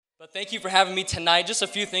But thank you for having me tonight. Just a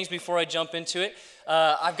few things before I jump into it.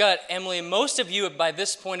 I've got Emily. Most of you by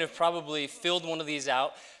this point have probably filled one of these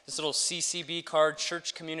out, this little CCB card,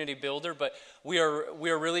 Church Community Builder. But we are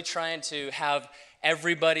really trying to have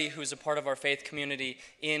everybody who's a part of our faith community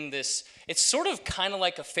in this. It's sort of kind of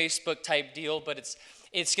like a Facebook type deal, but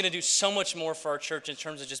it's going to do so much more for our church in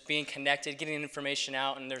terms of just being connected, getting information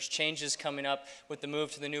out, and there's changes coming up with the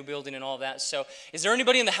move to the new building and all that. So is there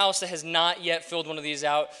anybody in the house that has not yet filled one of these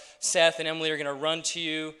out? Seth and Emily are going to run to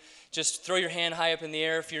you. Just throw your hand high up in the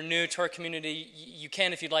air. If you're new to our community, you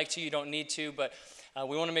can if you'd like to. You don't need to, but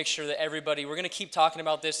we want to make sure that everybody, we're going to keep talking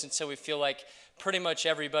about this until we feel like pretty much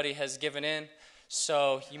everybody has given in.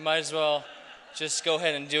 So you might as well just go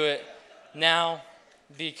ahead and do it now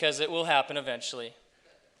because it will happen eventually.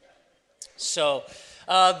 So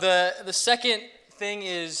the second thing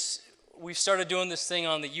is we've started doing this thing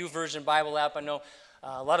on the YouVersion Bible app. I know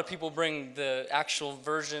a lot of people bring the actual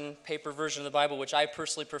version, paper version of the Bible, which I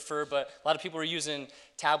personally prefer, but a lot of people are using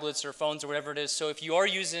tablets or phones or whatever it is. So if you are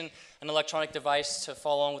using an electronic device to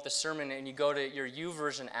follow along with the sermon and you go to your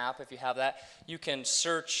YouVersion app, if you have that, you can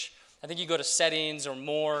search. I think you go to settings or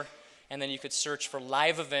more, and then you could search for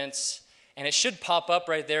live events, and it should pop up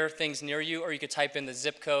right there, things near you, or you could type in the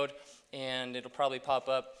zip code, and it'll probably pop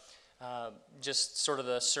up just sort of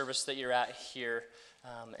the service that you're at here.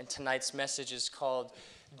 And tonight's message is called,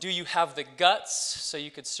 Do You Have the Guts? So you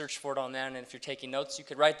could search for it on that, and if you're taking notes, you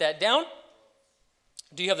could write that down.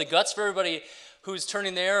 Do you have the guts? For everybody who's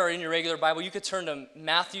turning there or in your regular Bible, you could turn to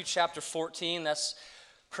Matthew chapter 14. That's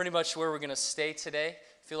pretty much where we're going to stay today.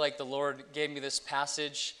 I feel like the Lord gave me this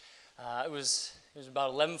passage. It was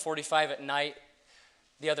about 11:45 at night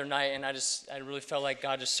the other night, and I really felt like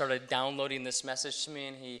God just started downloading this message to me,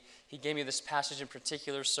 and he gave me this passage in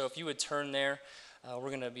particular. So if you would turn there, we're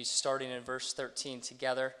going to be starting in verse 13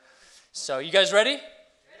 together. So you guys ready?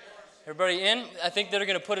 Everybody in? I think they're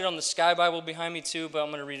going to put it on the Sky Bible behind me too, but I'm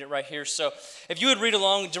going to read it right here. So if you would read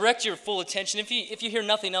along, direct your full attention. If you hear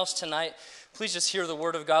nothing else tonight, please just hear the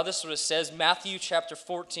word of God. This is what it says. Matthew chapter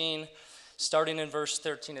 14, starting in verse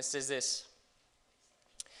 13. It says this.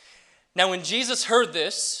 Now when Jesus heard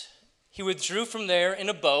this, he withdrew from there in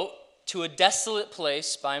a boat to a desolate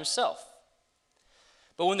place by himself.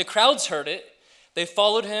 But when the crowds heard it, they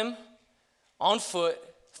followed him on foot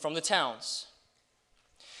from the towns.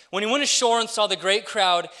 When he went ashore and saw the great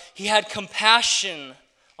crowd, he had compassion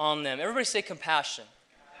on them. Everybody say compassion.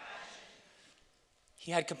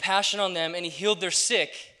 He had compassion on them, and he healed their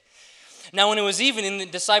sick. Now when it was evening, the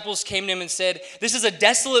disciples came to him and said, This is a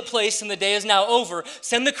desolate place, and the day is now over.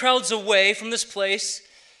 Send the crowds away from this place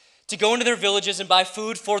to go into their villages and buy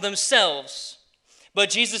food for themselves. But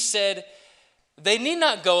Jesus said, They need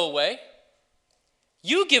not go away.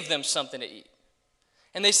 You give them something to eat.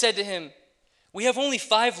 And they said to him, We have only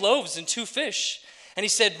 5 loaves and 2 fish. And he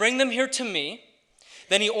said, Bring them here to me.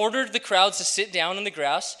 Then he ordered the crowds to sit down in the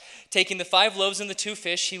grass. Taking the 5 loaves and the 2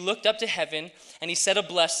 fish, he looked up to heaven, and he said a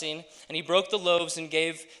blessing, and he broke the loaves and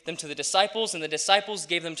gave them to the disciples, and the disciples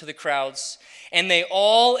gave them to the crowds. And they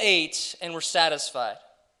all ate and were satisfied.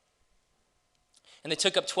 And they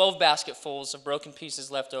took up 12 basketfuls of broken pieces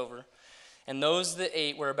left over. And those that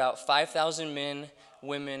ate were about 5,000 men,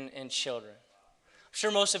 women, and children. I'm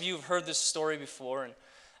sure most of you have heard this story before, and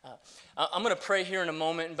I'm going to pray here in a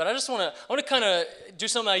moment, but I want to kind of do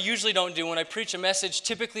something I usually don't do when I preach a message.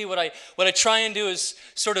 Typically what I try and do is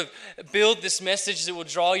sort of build this message that will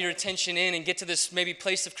draw your attention in and get to this maybe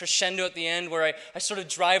place of crescendo at the end where I sort of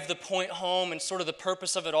drive the point home and sort of the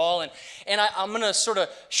purpose of it all. And I'm going to sort of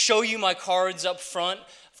show you my cards up front.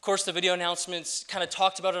 Of course, the video announcements kind of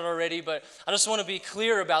talked about it already, but I just want to be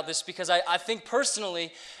clear about this because I think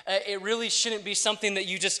personally it really shouldn't be something that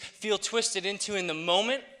you just feel twisted into in the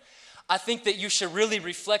moment. I think that you should really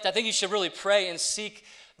reflect. I think you should really pray and seek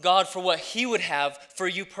God for what he would have for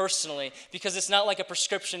you personally, because it's not like a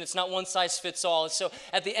prescription. It's not one size fits all. And so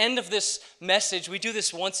at the end of this message, we do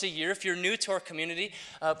this once a year. If you're new to our community,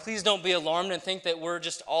 please don't be alarmed and think that we're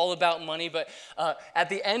just all about money. But at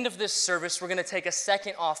the end of this service, we're going to take a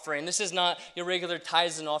second offering. This is not your regular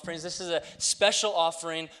tithes and offerings. This is a special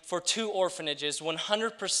offering for 2 orphanages.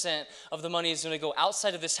 100% of the money is going to go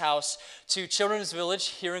outside of this house to Children's Village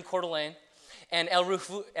here in Coeur d'Alene and El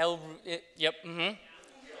Refugio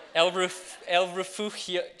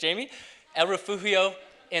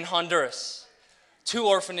in Honduras. 2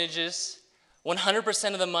 orphanages,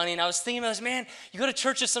 100% of the money. And I was thinking about this, man, you go to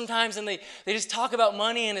churches sometimes and they just talk about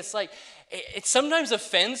money, and it's like, it sometimes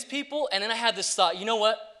offends people. And then I had this thought, you know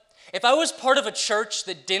what? If I was part of a church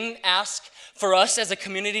that didn't ask for us as a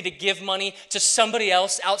community to give money to somebody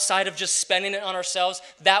else outside of just spending it on ourselves,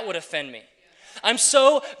 that would offend me. I'm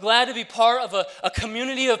so glad to be part of a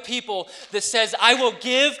community of people that says, I will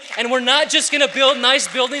give, and we're not just going to build nice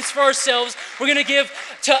buildings for ourselves. We're going to give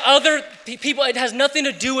to other people. It has nothing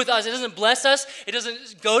to do with us. It doesn't bless us. It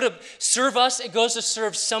doesn't go to serve us. It goes to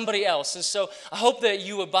serve somebody else. And so I hope that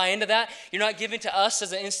you would buy into that. You're not giving to us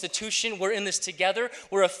as an institution. We're in this together.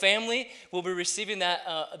 We're a family. We'll be receiving that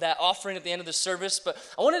offering at the end of the service. But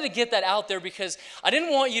I wanted to get that out there because I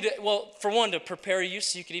didn't want you to, well, for one, to prepare you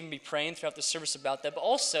so you could even be praying throughout the service about that, but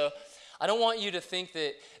also I don't want you to think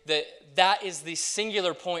that is the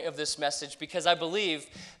singular point of this message, because I believe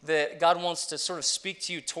that God wants to sort of speak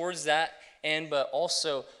to you towards that end, but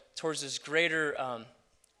also towards this greater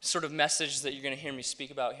sort of message that you're going to hear me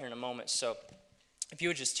speak about here in a moment. So if you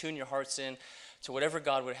would just tune your hearts in to whatever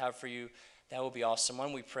God would have for you, that would be awesome. Why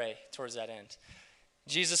don't we pray towards that end?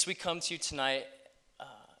 Jesus, we come to you tonight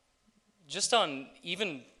just on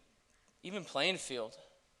even playing field.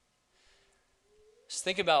 Just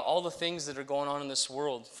think about all the things that are going on in this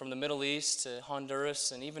world, from the Middle East to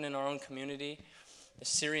Honduras, and even in our own community, the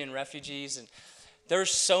Syrian refugees. And there's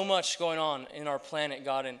so much going on in our planet,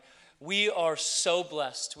 God, and we are so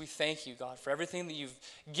blessed. We thank you, God, for everything that you've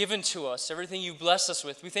given to us, everything you've blessed us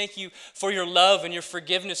with. We thank you for your love and your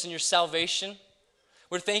forgiveness and your salvation.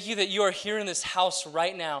 We thank you that you are here in this house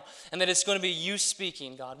right now, and that it's going to be you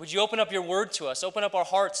speaking, God. Would you open up your word to us, open up our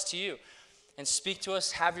hearts to you, and speak to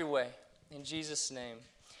us? Have your way. In Jesus' name,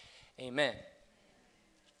 amen.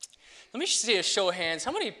 Let me see a show of hands.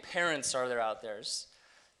 How many parents are there out there? There's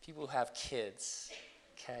people who have kids.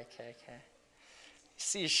 Okay.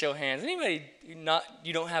 See a show of hands. Anybody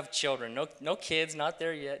you don't have children? No kids, not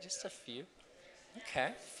there yet. Just a few.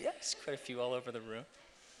 Okay. Yeah, there's quite a few all over the room.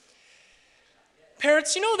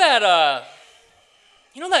 Parents, you know that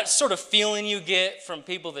sort of feeling you get from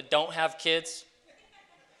people that don't have kids?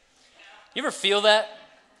 You ever feel that?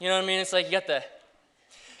 You know what I mean? It's like you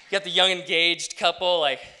got the young engaged couple,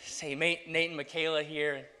 like, say, Nate and Michaela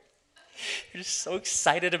here, and you're just so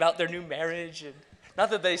excited about their new marriage. And not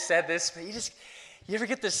that they said this, but you ever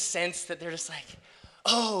get this sense that they're just like,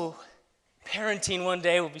 oh, parenting one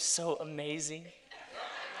day will be so amazing.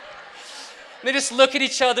 And they just look at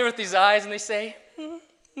each other with these eyes and they say,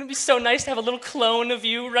 it'll be so nice to have a little clone of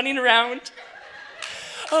you running around.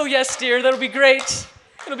 Oh, yes, dear, that'll be great.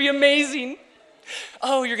 It'll be amazing.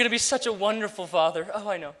 Oh, you're going to be such a wonderful father. Oh,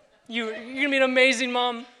 I know. You're going to be an amazing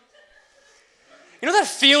mom. You know that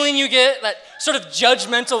feeling you get, that sort of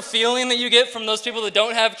judgmental feeling that you get from those people that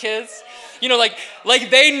don't have kids? You know, like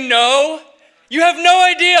they know. You have no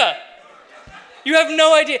idea. You have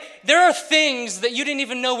no idea. There are things that you didn't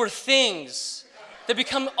even know were things that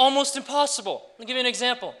become almost impossible. I'll give you an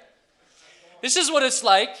example. This is what it's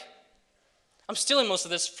like. I'm stealing most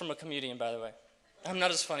of this from a comedian, by the way. I'm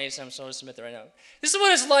not as funny as him, so I'll just admit that right now. This is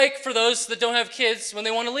what it's like for those that don't have kids when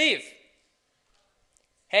they want to leave.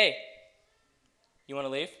 Hey, you want to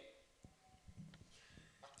leave?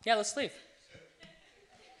 Yeah, let's leave.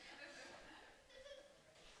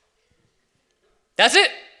 That's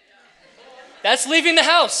it. That's leaving the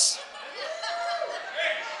house.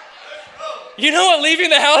 You know what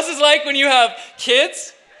leaving the house is like when you have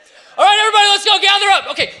kids? All right, everybody, let's go gather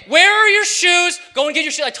up. Okay, where are your shoes? Go and get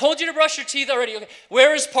your shoes. I told you to brush your teeth already. Okay,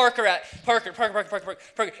 where is Parker at? Parker.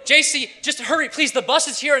 JC, just hurry, please. The bus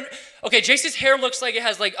is here. Okay, JC's hair looks like it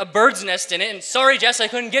has like a bird's nest in it. And sorry, Jess, I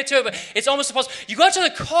couldn't get to it, but it's almost impossible. You go out to the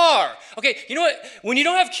car. Okay, you know what? When you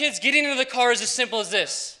don't have kids, getting into the car is as simple as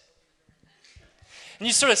this. And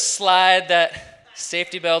you sort of slide that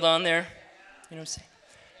safety belt on there. You know what I'm saying?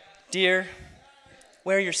 Dear,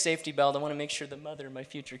 wear your safety belt. I want to make sure the mother of my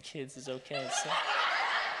future kids is okay. So.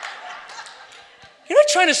 You know what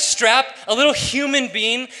trying to strap a little human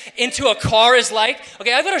being into a car is like?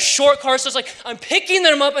 Okay, I've got a short car, so it's like I'm picking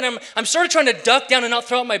them up and I'm sort of trying to duck down and not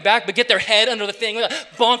throw out my back, but get their head under the thing,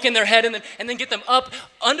 bonk in their head, and then get them up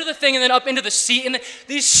under the thing and then up into the seat. And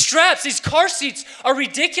these straps, these car seats are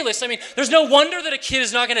ridiculous. I mean, there's no wonder that a kid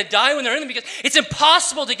is not going to die when they're in them, because it's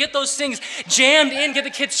impossible to get those things jammed in, get the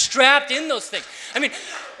kid strapped in those things. I mean,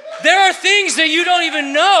 there are things that you don't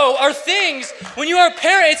even know are things when you are a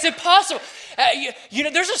parent. It's impossible. You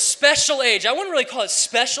know, there's a special age. I wouldn't really call it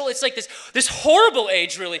special. It's like this horrible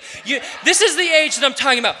age, really. This is the age that I'm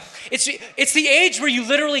talking about. It's the age where you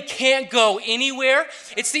literally can't go anywhere.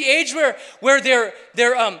 It's the age where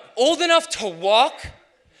they're old enough to walk,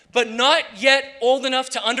 but not yet old enough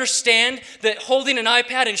to understand that holding an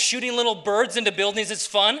iPad and shooting little birds into buildings is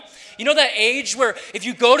fun. You know that age where if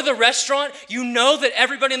you go to the restaurant, you know that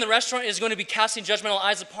everybody in the restaurant is going to be casting judgmental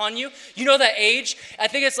eyes upon you? You know that age? I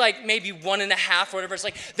think it's like maybe 1.5 or whatever. It's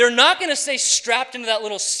like they're not going to stay strapped into that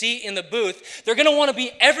little seat in the booth. They're going to want to be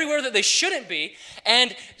everywhere that they shouldn't be.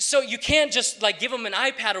 And so you can't just like give them an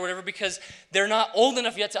iPad or whatever because they're not old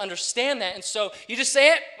enough yet to understand that. And so you just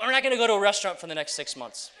say, we're not going to go to a restaurant for the next 6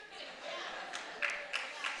 months.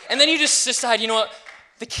 And then you just decide, you know what,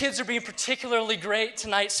 the kids are being particularly great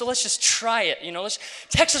tonight, so let's just try it. You know,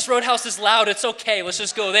 Texas Roadhouse is loud, it's okay, let's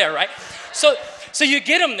just go there, right? So you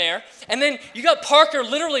get them there, and then you got Parker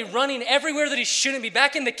literally running everywhere that he shouldn't be,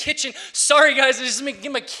 back in the kitchen. Sorry guys, I just give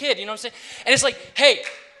him a kid, you know what I'm saying? And it's like, hey,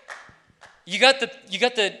 you got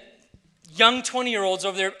the young 20-year-olds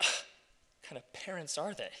over there. What kind of parents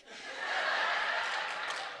are they?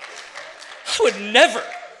 I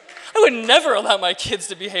would never allow my kids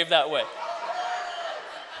to behave that way.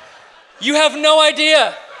 You have no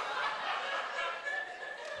idea.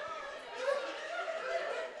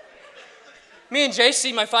 Me and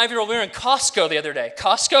JC, my 5-year-old, we were in Costco the other day.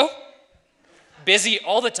 Costco? Busy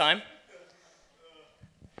all the time.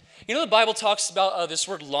 You know the Bible talks about this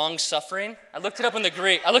word long-suffering? I looked it up in the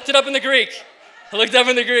Greek. You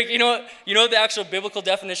know what the actual biblical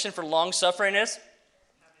definition for long-suffering is?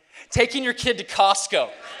 Taking your kid to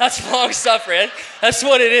Costco. That's long-suffering. That's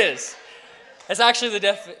what it is. That's actually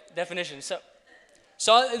the definition.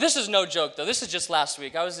 So this is no joke, though. This is just last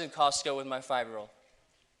week. I was in Costco with my 5-year-old.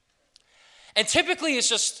 And typically it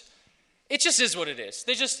just is what it is.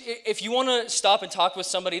 If you want to stop and talk with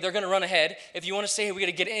somebody, they're going to run ahead. If you want to say, hey, we got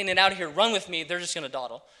to get in and out of here, run with me, they're just going to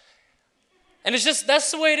dawdle. And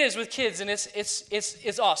that's the way it is with kids, and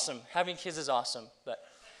it's awesome. Having kids is awesome, but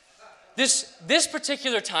This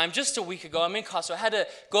particular time, just a week ago, I'm in Costco. I had to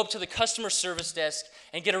go up to the customer service desk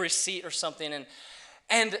and get a receipt or something.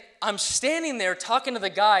 And I'm standing there talking to the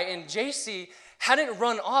guy, and JC hadn't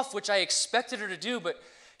run off, which I expected her to do, but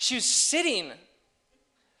she was sitting.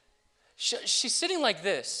 She's sitting like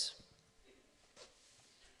this.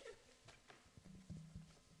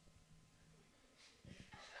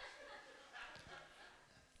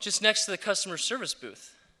 Just next to the customer service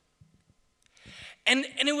booth. And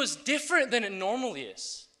it was different than it normally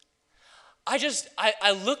is.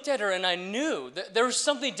 I looked at her and I knew that there was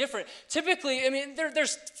something different. Typically, I mean,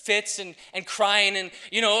 there's fits and crying and,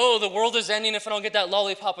 you know, oh, the world is ending if I don't get that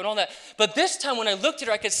lollipop and all that. But this time when I looked at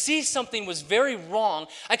her, I could see something was very wrong.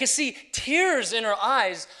 I could see tears in her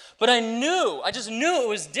eyes, but I just knew it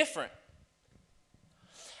was different.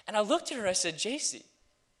 And I looked at her, I said, JC,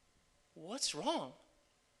 what's wrong?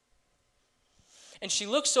 And she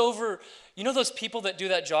looks over, you know those people that do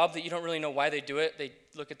that job that you don't really know why they do it? They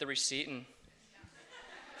look at the receipt and...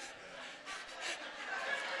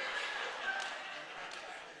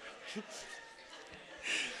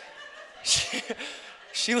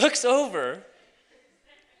 she looks over,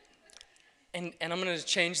 and I'm going to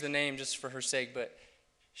change the name just for her sake, but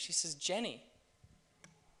she says, Jenny.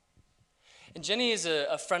 And Jenny is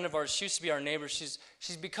a friend of ours. She used to be our neighbor. She's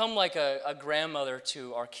become like a grandmother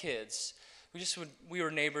to our kids. We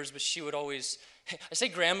were neighbors, but she would always, I say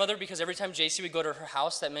grandmother because every time JC would go to her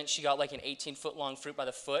house, that meant she got like an 18-foot long fruit by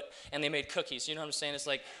the foot, and they made cookies. You know what I'm saying? It's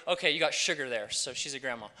like, okay, you got sugar there, so she's a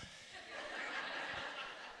grandma.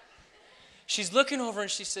 She's looking over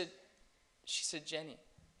and she said, Jenny.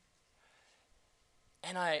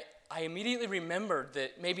 And I immediately remembered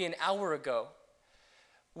that maybe an hour ago,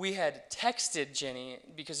 we had texted Jenny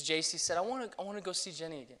because JC said, I want to go see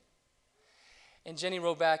Jenny again. And Jenny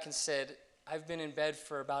wrote back and said, I've been in bed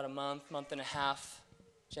for about a month and a half.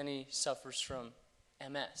 Jenny suffers from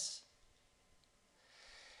MS.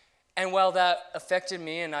 And while that affected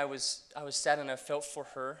me and I was sad and I felt for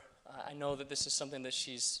her, I know that this is something that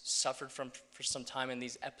she's suffered from for some time, and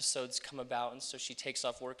these episodes come about, and so she takes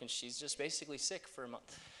off work and she's just basically sick for a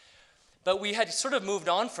month. But we had sort of moved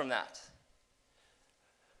on from that.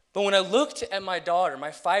 But when I looked at my daughter,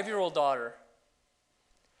 my 5-year-old daughter,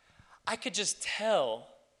 I could just tell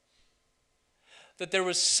that there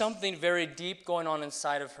was something very deep going on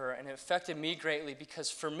inside of her, and it affected me greatly because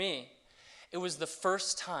for me, it was the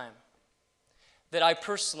first time that I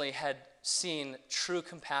personally had seen true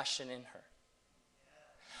compassion in her.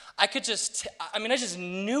 I just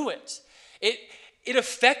knew it. It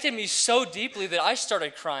affected me so deeply that I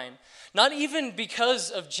started crying. Not even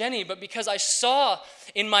because of Jenny, but because I saw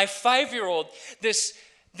in my 5-year-old this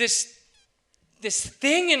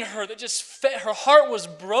thing in her that her heart was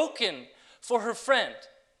broken for her friend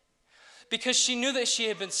because she knew that she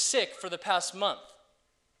had been sick for the past month.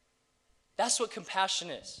 That's what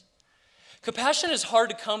compassion is. Compassion is hard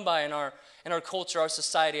to come by in our culture, our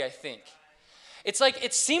society, I think. It's like,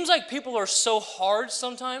 it seems like people are so hard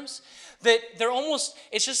sometimes that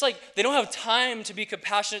it's just like they don't have time to be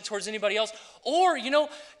compassionate towards anybody else. Or,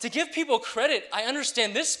 to give people credit, I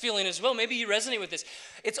understand this feeling as well. Maybe you resonate with this.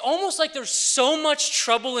 It's almost like there's so much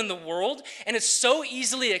trouble in the world, and it's so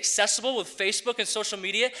easily accessible with Facebook and social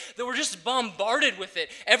media that we're just bombarded with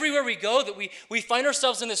it. Everywhere we go, that we find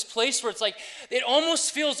ourselves in this place where it's like, it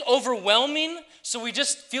almost feels overwhelming, so we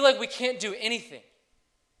just feel like we can't do anything.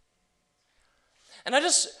 And I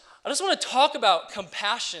just want to talk about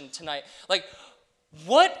compassion tonight. Like,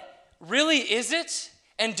 what really is it,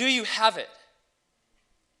 and do you have it?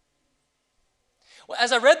 Well,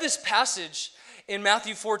 as I read this passage in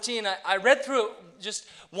Matthew 14, I read through it just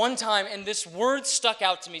one time, and this word stuck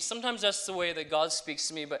out to me. Sometimes that's the way that God speaks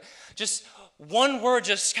to me, but just one word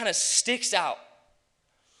just kind of sticks out.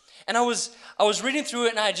 And I was reading through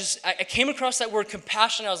it, and I came across that word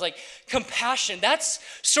compassion. I was like, compassion, that's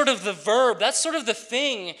sort of the verb. That's sort of the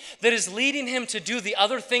thing that is leading him to do the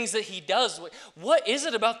other things that he does. What is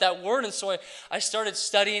it about that word? And so I started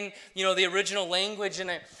studying, the original language,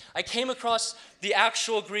 and I came across the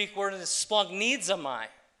actual Greek word, and it's splanchnizomai.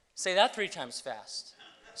 Say that 3 times fast.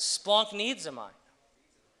 Splanchnizomai.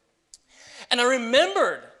 And I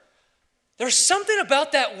remembered there's something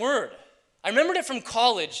about that word. I remembered it from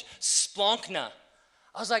college, splankna.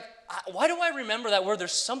 I was like, why do I remember that word?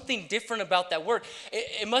 There's something different about that word.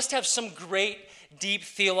 It must have some great, deep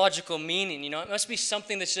theological meaning. It must be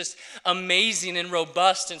something that's just amazing and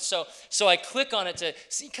robust. And so I click on it to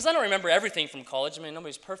see, because I don't remember everything from college. I mean,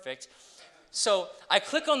 nobody's perfect. So I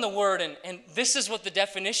click on the word, and this is what the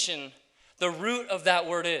definition, the root of that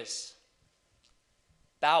word is.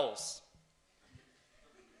 Bowels.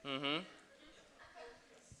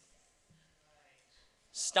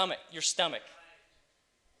 Stomach, your stomach.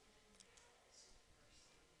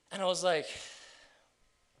 And I was like,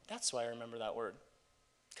 that's why I remember that word,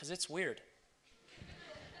 because it's weird.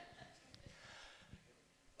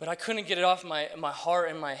 But I couldn't get it off my heart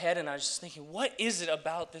and my head, and I was just thinking, what is it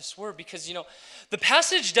about this word? Because, the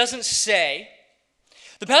passage doesn't say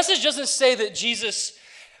that Jesus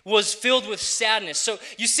was filled with sadness. So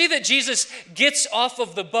you see that Jesus gets off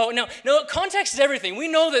of the boat. Now, context is everything. We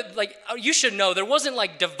know that, you should know, there wasn't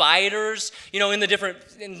dividers, in the different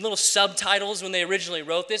in little subtitles when they originally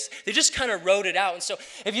wrote this. They just kind of wrote it out. And so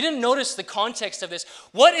if you didn't notice the context of this,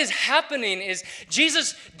 what is happening is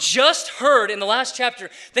Jesus just heard in the last chapter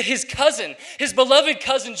that his cousin, his beloved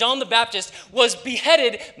cousin, John the Baptist, was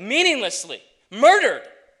beheaded meaninglessly, murdered.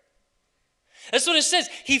 That's what it says.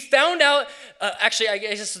 He found out, actually, I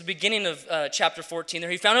guess it's the beginning of chapter 14 there.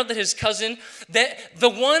 He found out that his cousin, that the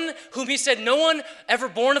one whom he said no one ever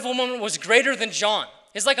born of a woman was greater than John.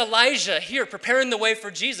 It's like Elijah here preparing the way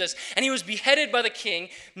for Jesus. And he was beheaded by the king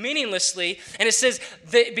meaninglessly. And it says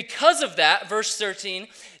that because of that, verse 13,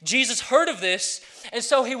 Jesus heard of this, and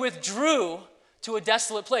so he withdrew to a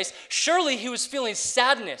desolate place. Surely he was feeling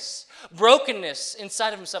sadness, brokenness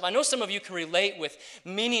inside of himself. I know some of you can relate with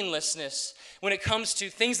meaninglessness when it comes to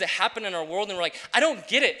things that happen in our world, and we're like, I don't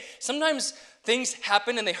get it. Sometimes things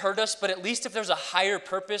happen and they hurt us, but at least if there's a higher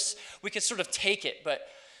purpose, we can sort of take it. But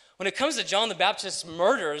when it comes to John the Baptist's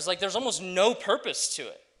murder, it's like there's almost no purpose to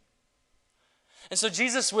it. And so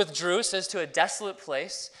Jesus withdrew, it says, to a desolate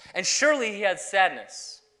place, and surely he had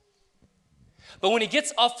sadness. But when he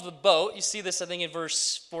gets off the boat, you see this, I think, in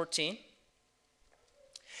verse 14.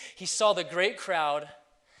 He saw the great crowd,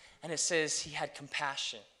 and it says he had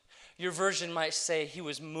compassion. Your version might say he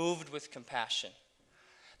was moved with compassion.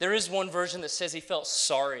 There is one version that says he felt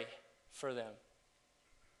sorry for them.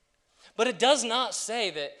 But it does not say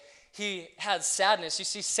that he had sadness. You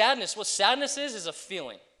see, sadness, what sadness is a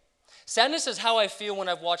feeling. Sadness is how I feel when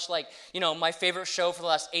I've watched, my favorite show for the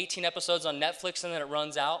last 18 episodes on Netflix, and then it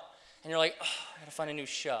runs out. And you're like, I gotta find a new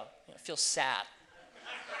show. I feel sad.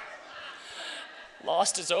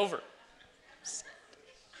 Lost is over.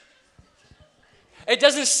 It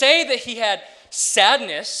doesn't say that he had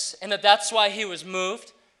sadness and that that's why he was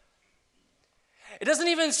moved. It doesn't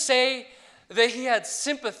even say that he had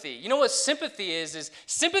sympathy. You know what sympathy is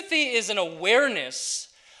sympathy is an awareness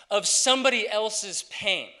of somebody else's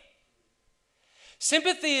pain.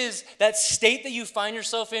 Sympathy is that state that you find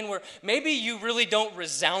yourself in where maybe you really don't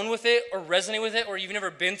resound with it or resonate with it, or you've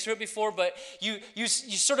never been through it before, but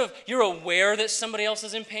you're aware that somebody else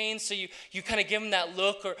is in pain, so you kind of give them that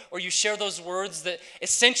look, or you share those words that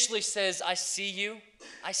essentially says, I see you,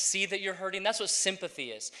 I see that you're hurting. That's what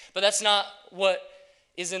sympathy is. But that's not what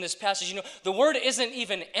is in this passage. The word isn't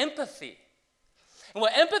even empathy. And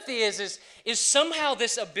what empathy is somehow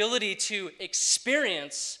this ability to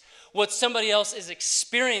experience what somebody else is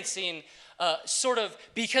experiencing sort of,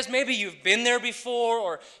 because maybe you've been there before,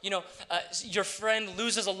 or your friend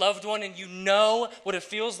loses a loved one and you know what it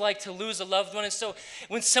feels like to lose a loved one. And so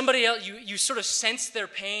when somebody else, you sort of sense their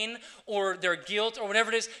pain or their guilt or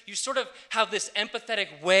whatever it is, you sort of have this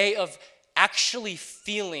empathetic way of actually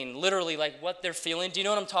feeling, literally, like what they're feeling. Do you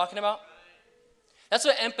know what I'm talking about? That's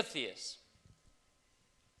what empathy is.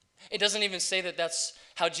 It doesn't even say that that's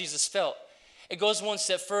how Jesus felt. It goes one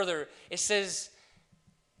step further. It says,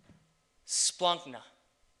 splankna.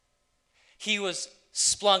 He was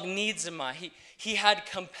splanknidzomai. He had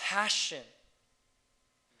compassion.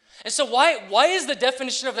 And so why is the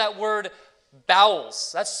definition of that word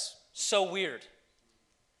bowels? That's so weird.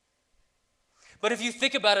 But if you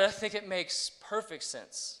think about it, I think it makes perfect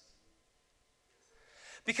sense.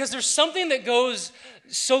 Because there's something that goes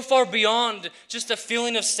so far beyond just a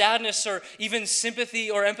feeling of sadness or even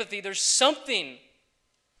sympathy or empathy. There's something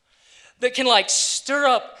that can stir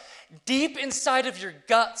up deep inside of your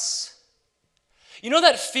guts. You know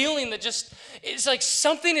that feeling that just, it's like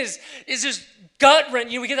something is just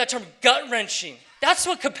gut-wrenching. We get that term gut-wrenching. That's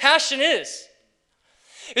what compassion is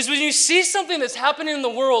when you see something that's happening in the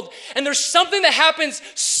world and there's something that happens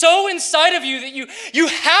so inside of you that you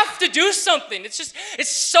have to do something. It's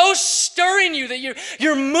so stirring you that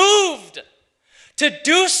you're moved to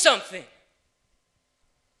do something.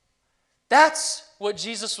 That's what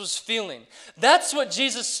Jesus was feeling. That's what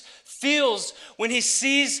Jesus feels when he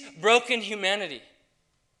sees broken humanity.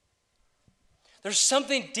 There's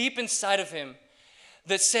something deep inside of him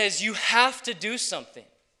that says you have to do something.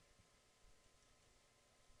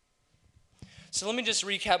 So let me just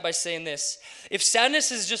recap by saying this. If sadness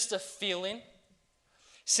is just a feeling,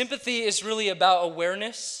 sympathy is really about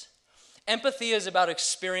awareness, empathy is about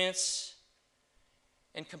experience,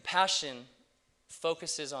 and compassion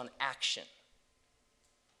focuses on action.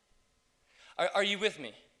 Are you with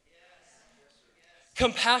me?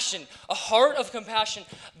 Compassion, a heart of compassion,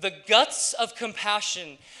 the guts of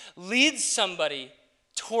compassion leads somebody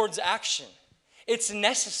towards action. It's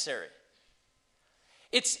necessary.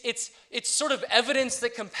 It's sort of evidence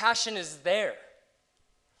that compassion is there.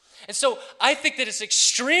 And so I think that it's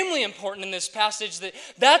extremely important in this passage that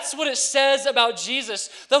that's what it says about Jesus.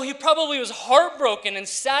 Though he probably was heartbroken and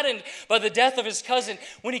saddened by the death of his cousin,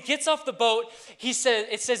 when he gets off the boat,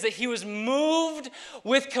 it says that he was moved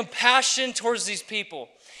with compassion towards these people.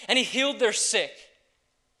 And he healed their sick.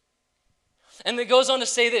 And it goes on to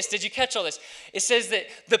say this. Did you catch all this? It says that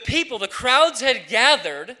the crowds had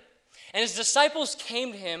gathered, and his disciples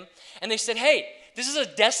came to him, and they said, hey, this is a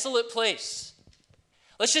desolate place.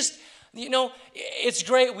 Let's just, it's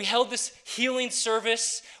great. We held this healing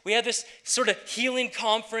service. We had this sort of healing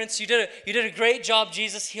conference. You did a great job,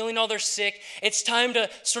 Jesus, healing all their sick. It's time to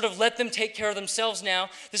sort of let them take care of themselves now.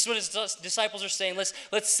 This is what his disciples are saying.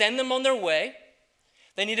 Let's send them on their way.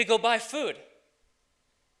 They need to go buy food.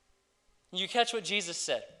 You catch what Jesus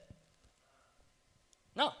said?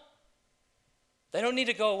 No. They don't need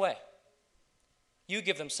to go away. You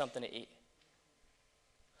give them something to eat.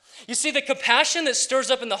 You see, the compassion that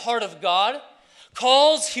stirs up in the heart of God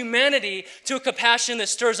calls humanity to a compassion that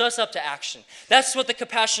stirs us up to action. That's what the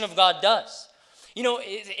compassion of God does.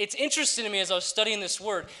 It's interesting to me as I was studying this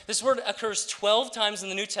word. This word occurs 12 times in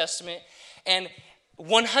the New Testament, and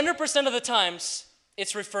 100% of the times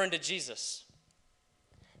it's referring to Jesus.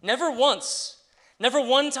 Never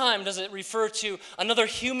one time does it refer to another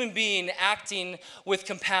human being acting with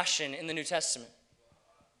compassion in the New Testament.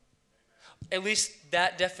 At least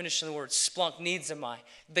that definition of the word, splanknidzomai,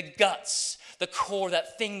 the guts, the core,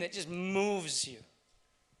 that thing that just moves you.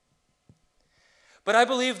 But I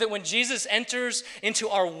believe that when Jesus enters into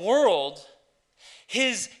our world,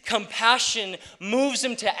 his compassion moves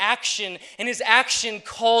him to action, and his action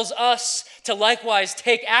calls us to likewise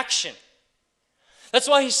take action. That's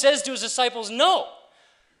why he says to his disciples, no,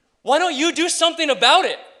 why don't you do something about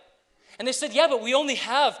it? And they said, yeah, but we only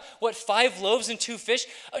have, 5 loaves and 2 fish?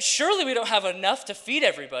 Surely we don't have enough to feed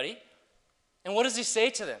everybody. And what does he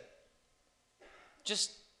say to them?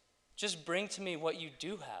 Just bring to me what you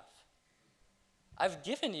do have. I've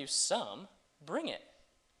given you some, bring it.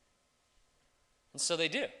 And so they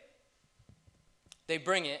do. They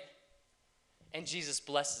bring it, and Jesus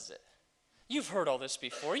blesses it. You've heard all this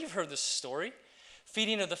before. You've heard this story.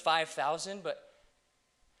 Feeding of the 5,000, but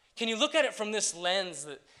can you look at it from this lens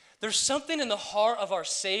that there's something in the heart of our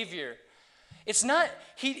Savior. It's not,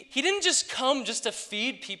 he didn't just come just to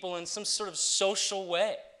feed people in some sort of social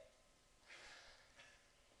way.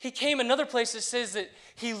 He came, another place that says that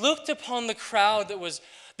he looked upon the crowd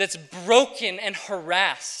that's broken and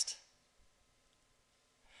harassed.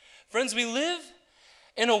 Friends, we live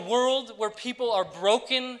in a world where people are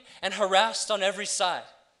broken and harassed on every side.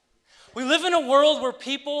 We live in a world where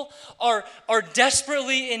people are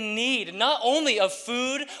desperately in need, not only of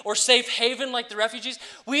food or safe haven like the refugees.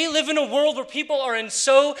 We live in a world where people are in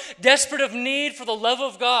so desperate of need for the love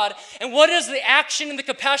of God. And what does the action and the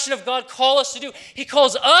compassion of God call us to do? He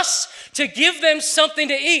calls us to give them something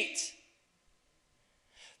to eat.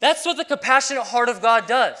 That's what the compassionate heart of God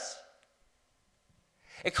does.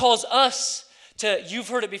 It calls us to, you've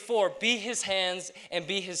heard it before, be his hands and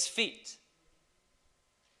be his feet.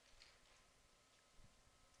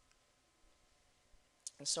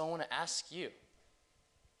 And so I want to ask you,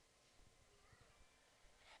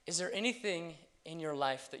 is there anything in your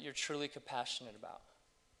life that you're truly compassionate about?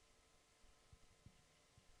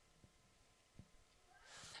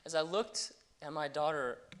 As I looked at my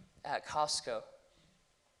daughter at Costco,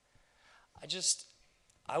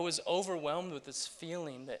 I was overwhelmed with this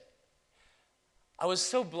feeling that I was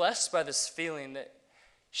so blessed by this feeling that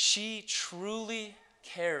she truly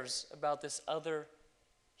cares about this other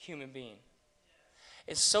human being.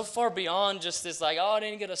 It's so far beyond just this like, oh, I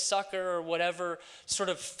didn't get a sucker or whatever sort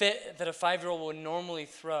of fit that a 5-year-old would normally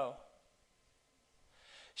throw.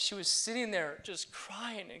 She was sitting there just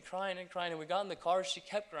crying and crying and crying. And we got in the car, she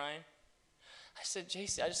kept crying. I said,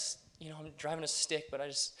 JC, I'm driving a stick, but I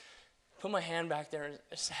just put my hand back there and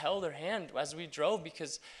just held her hand as we drove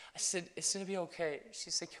because I said, it's going to be okay. She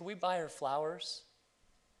said, can we buy her flowers?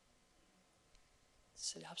 I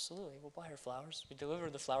said, absolutely, we'll buy her flowers. We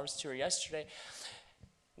delivered the flowers to her yesterday.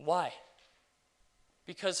 Why?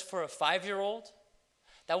 Because for a 5-year-old,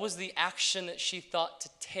 that was the action that she thought to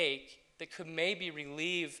take that could maybe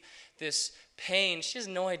relieve this pain. She has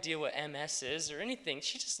no idea what MS is or anything.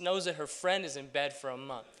 She just knows that her friend is in bed for a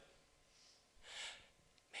month.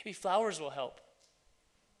 Maybe flowers will help.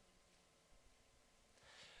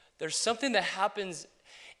 There's something that happens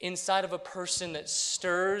inside of a person that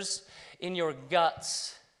stirs in your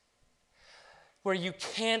guts where you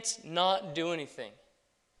can't not do anything.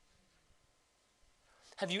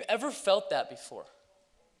 Have you ever felt that before?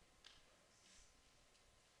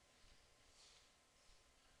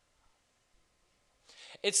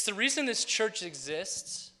 It's the reason this church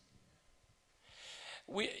exists.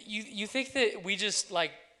 You think that we just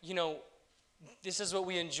this is what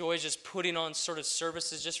we enjoy, just putting on sort of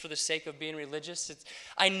services just for the sake of being religious.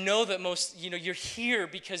 I know that most, you're here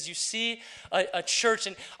because you see a church.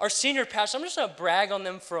 And our senior pastor, I'm just going to brag on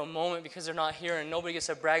them for a moment because they're not here and nobody gets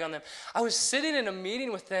to brag on them. I was sitting in a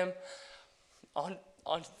meeting with them on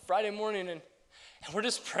Friday morning and we're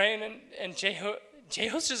just praying and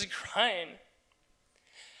J-Ho's just crying.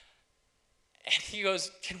 And he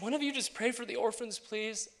goes, can one of you just pray for the orphans,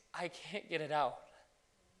 please? I can't get it out.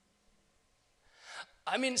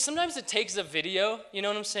 I mean, sometimes it takes a video, you know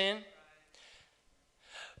what I'm saying?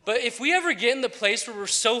 But if we ever get in the place where we're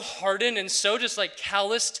so hardened and so just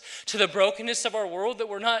calloused to the brokenness of our world that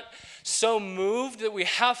we're not so moved that we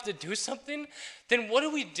have to do something, then what are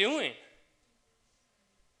we doing?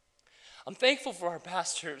 I'm thankful for our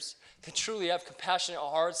pastors that truly have compassionate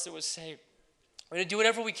hearts that would say, we're going to do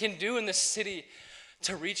whatever we can do in this city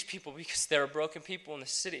to reach people because there are broken people in the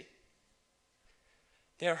city.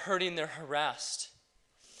 They're hurting, they're harassed.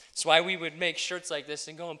 That's why we would make shirts like this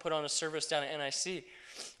and go and put on a service down at NIC.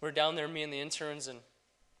 We're down there, me and the interns, and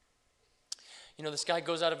this guy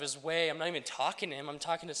goes out of his way. I'm not even talking to him. I'm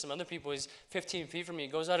talking to some other people. He's 15 feet from me. He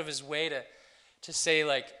goes out of his way to say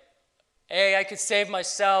hey, I could save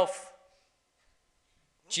myself.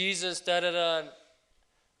 Jesus, da-da-da.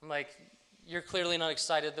 I'm like, you're clearly not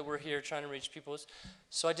excited that we're here trying to reach people.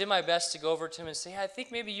 So I did my best to go over to him and say, hey, I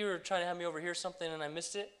think maybe you were trying to have me over here something and I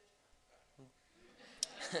missed it.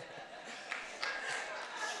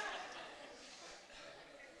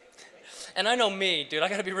 And I know me, dude. I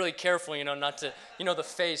got to be really careful, not to, the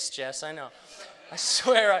face, Jess. I know. I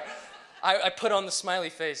swear, I put on the smiley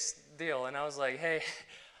face deal, and I was like, hey,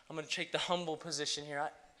 I'm going to take the humble position here.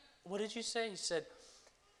 What did you say? He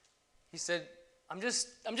said, I'm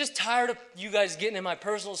just tired of you guys getting in my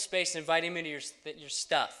personal space and inviting me to your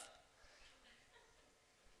stuff.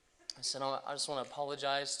 I said, I just want to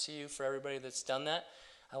apologize to you for everybody that's done that.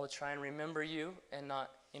 I will try and remember you and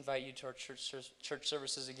not invite you to our church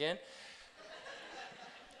services again.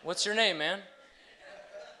 What's your name, man?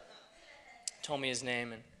 Told me his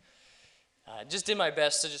name, and just did my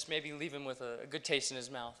best to just maybe leave him with a good taste in his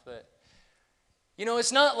mouth. But,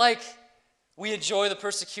 it's not like we enjoy the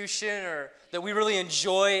persecution or that we really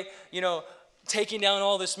enjoy, taking down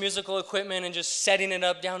all this musical equipment and just setting it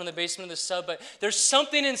up down in the basement of the sub, but there's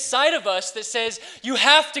something inside of us that says you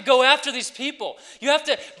have to go after these people. You have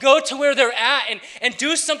to go to where they're at and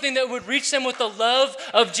do something that would reach them with the love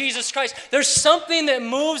of Jesus Christ. There's something that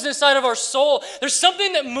moves inside of our soul. There's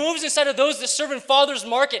something that moves inside of those that serve in Father's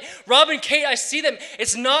Market. Rob and Kate, I see them.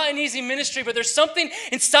 It's not an easy ministry, but there's something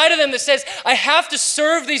inside of them that says, I have to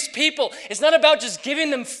serve these people. It's not about just giving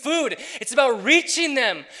them food. It's about reaching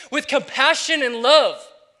them with compassion and love.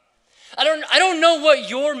 I don't know what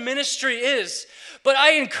your ministry is, but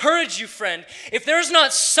I encourage you, friend, if there's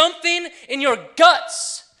not something in your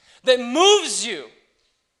guts that moves you,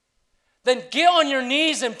 then get on your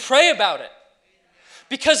knees and pray about it.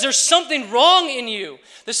 Because there's something wrong in you.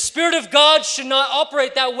 The Spirit of God should not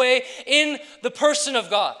operate that way in the person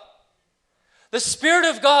of God. The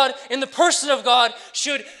Spirit of God in the person of God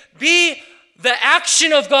should be the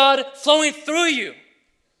action of God flowing through you.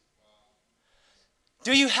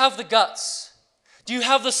 Do you have the guts? Do you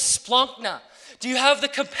have the splankna? Do you have the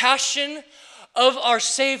compassion of our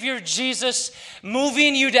Savior Jesus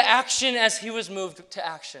moving you to action as he was moved to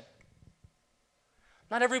action?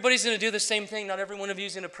 Not everybody's going to do the same thing. Not every one of you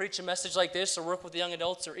is going to preach a message like this or work with the young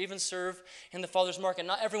adults or even serve in the Father's Market.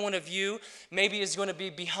 Not every one of you maybe is going to be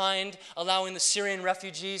behind allowing the Syrian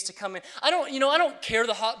refugees to come in. I don't care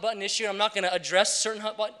the hot button issue. I'm not going to address certain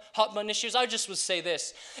hot button issues. I just would say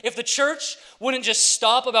this. If the church wouldn't just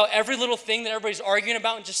stop about every little thing that everybody's arguing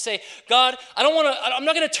about and just say, God, I'm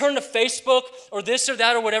not going to turn to Facebook or this or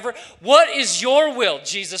that or whatever. What is your will,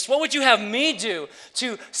 Jesus? What would you have me do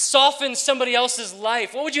to soften somebody else's life?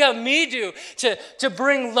 What would you have me do to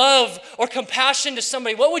bring love or compassion to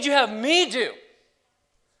somebody? What would you have me do?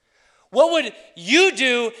 What would you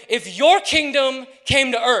do if your kingdom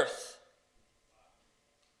came to earth?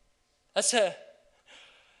 That's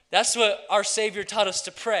what our Savior taught us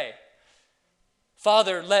to pray.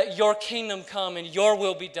 Father, let your kingdom come and your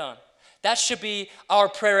will be done. That should be our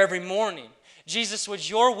prayer every morning. Jesus, would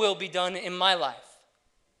your will be done in my life?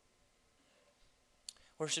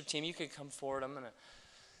 Worship team, you could come forward. I'm going to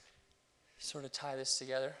sort of tie this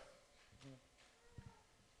together.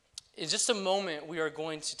 In just a moment, we are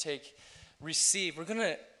going to receive. We're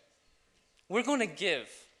going to give.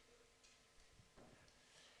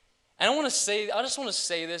 And I just want to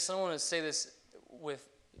say this. I want to say this with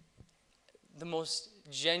the most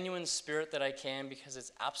genuine spirit that I can, because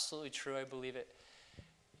it's absolutely true. I believe it.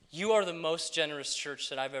 You are the most generous church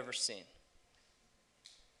that I've ever seen.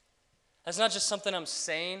 That's not just something I'm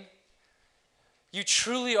saying. You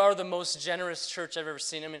truly are the most generous church I've ever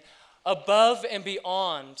seen. I mean, above and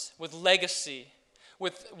beyond with Legacy,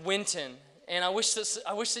 with Winton, and I wish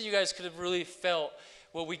that you guys could have really felt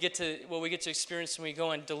what we get to experience when we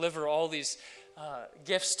go and deliver all these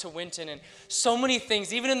gifts to Winton, and so many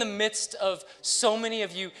things. Even in the midst of so many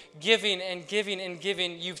of you giving and giving and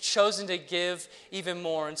giving, you've chosen to give even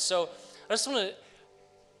more. And so I just want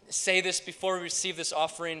to say this before we receive this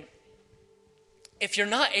offering. If you're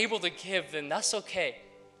not able to give, then that's okay.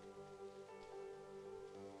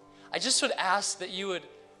 I just would ask that you would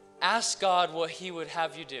ask God what he would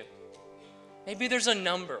have you do. Maybe there's a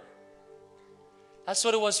number. That's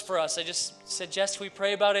what it was for us. I just said, Jess, we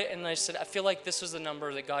pray about it, and I said, I feel like this was the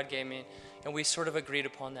number that God gave me, and we sort of agreed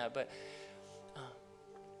upon that. But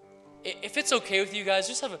if it's okay with you guys,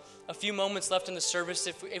 just have a few moments left in the service.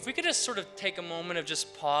 If we could just sort of take a moment of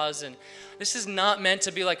just pause, and this is not meant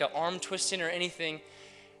to be like an arm twisting or anything.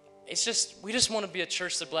 It's just, we just want to be a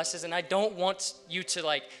church that blesses, and I don't want you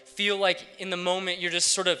to feel like in the moment you're just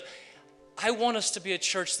sort of, I want us to be a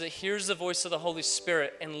church that hears the voice of the Holy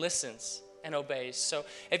Spirit and listens and obeys. So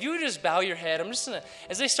if you would just bow your head, I'm just going to,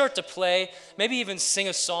 as they start to play, maybe even sing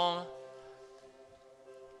a song,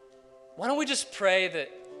 why don't we just pray that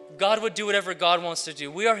God would do whatever God wants to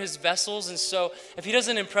do. We are his vessels, and so if he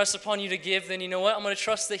doesn't impress upon you to give, then you know what? I'm going to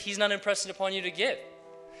trust that he's not impressing upon you to give.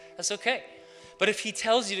 That's okay. But if he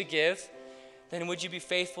tells you to give, then would you be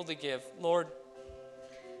faithful to give? Lord,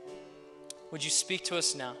 would you speak to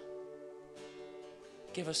us now?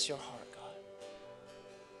 Give us your heart.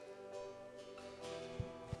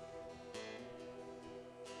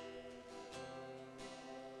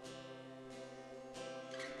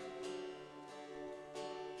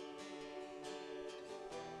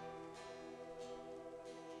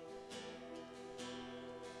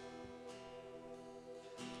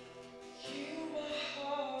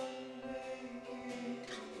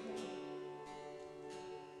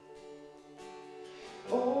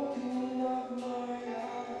 Open up my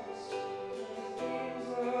eyes.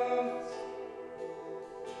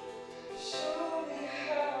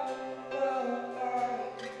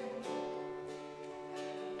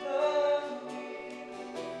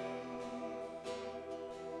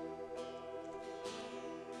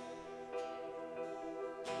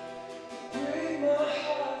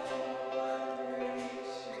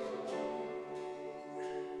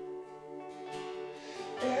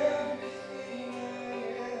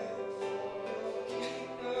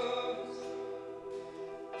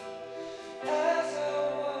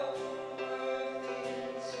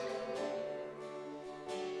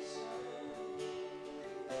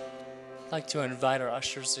 I'd like to invite our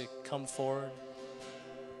ushers to come forward.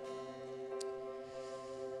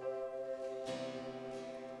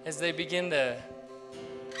 As they begin to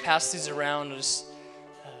pass these around, I just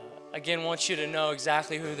again want you to know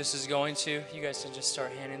exactly who this is going to. You guys can just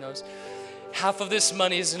start handing those. Half of this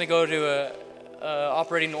money is going to go to a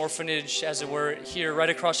operating orphanage, as it were, here right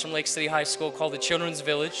across from Lake City High School called the Children's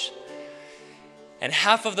Village. And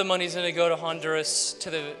half of the money is going to go to Honduras,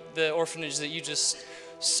 to the orphanage that you just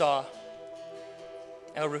saw,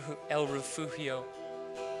 El Refugio.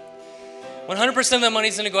 100% of the money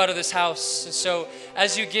is going to go out of this house. And so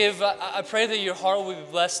as you give, I pray that your heart will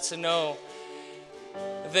be blessed to know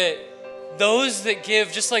that those that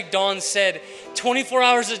give, just like Dawn said, 24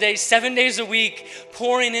 hours a day, 7 days a week,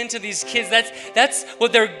 pouring into these kids, that's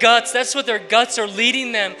what their guts are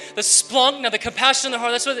leading them. The splankna, the compassion in their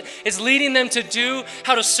heart, that's what is leading them to do,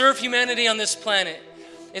 how to serve humanity on this planet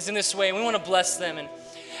is in this way. And we want to bless them. And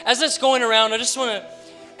as it's going around, I just want to,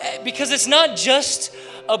 because it's not just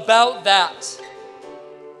about that.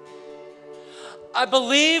 I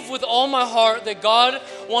believe with all my heart that God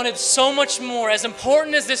wanted so much more. As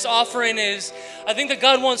important as this offering is, I think that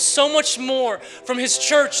God wants so much more from His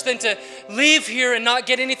church than to leave here and not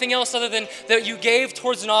get anything else other than that you gave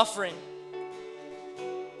towards an offering.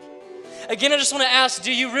 Again, I just want to ask,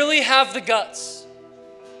 do you really have the guts?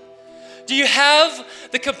 Do you have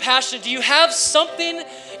the compassion? Do you have something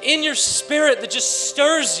in your spirit that just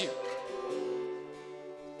stirs you?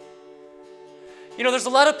 You know, there's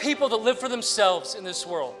a lot of people that live for themselves in this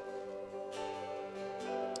world.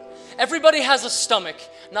 Everybody has a stomach.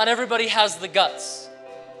 Not everybody has the guts.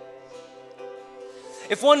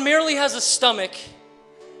 If one merely has a stomach,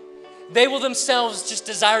 they will themselves just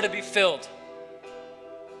desire to be filled.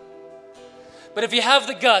 But if you have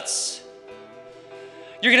the guts,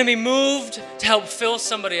 you're going to be moved to help fill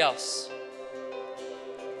somebody else.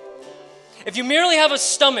 If you merely have a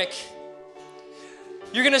stomach,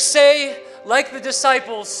 you're going to say, like the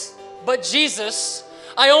disciples, but Jesus,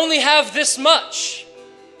 I only have this much.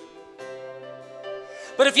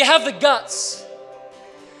 But if you have the guts,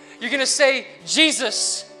 you're going to say,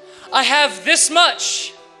 Jesus, I have this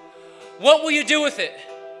much. What will you do with it?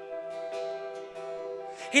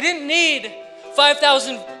 He didn't need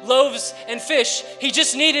 5,000 loaves and fish. He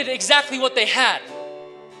just needed exactly what they had.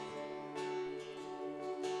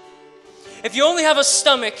 If you only have a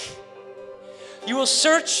stomach, you will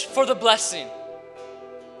search for the blessing.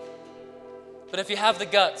 But if you have the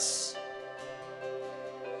guts,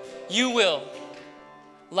 you will,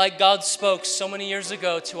 like God spoke so many years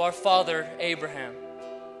ago to our father Abraham,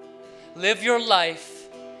 live your life,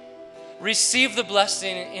 receive the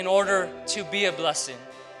blessing in order to be a blessing.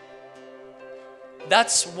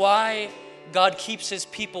 That's why God keeps His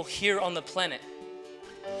people here on the planet.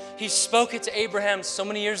 He spoke it to Abraham so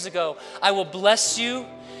many years ago. I will bless you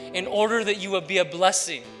in order that you will be a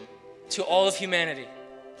blessing to all of humanity.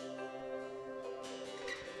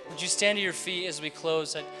 Would you stand to your feet as we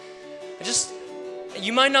close?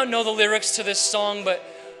 You might not know the lyrics to this song, but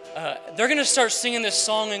they're going to start singing this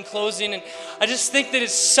song in closing. And I just think that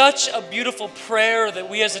it's such a beautiful prayer that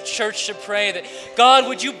we as a church should pray that, God,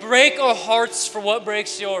 would you break our hearts for what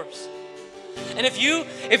breaks yours? And if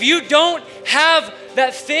you don't have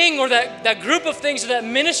that thing or that group of things or that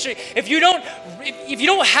ministry, if you don't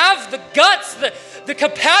have the guts, the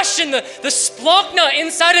compassion, the splankna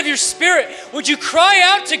inside of your spirit, would you cry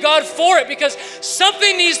out to God for it? Because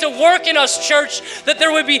something needs to work in us, church, that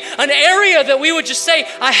there would be an area that we would just say,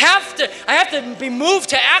 I have to be moved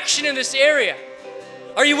to action in this area.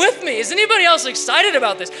 Are you with me? Is anybody else excited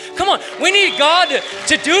about this? Come on, we need God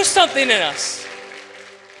to do something in us.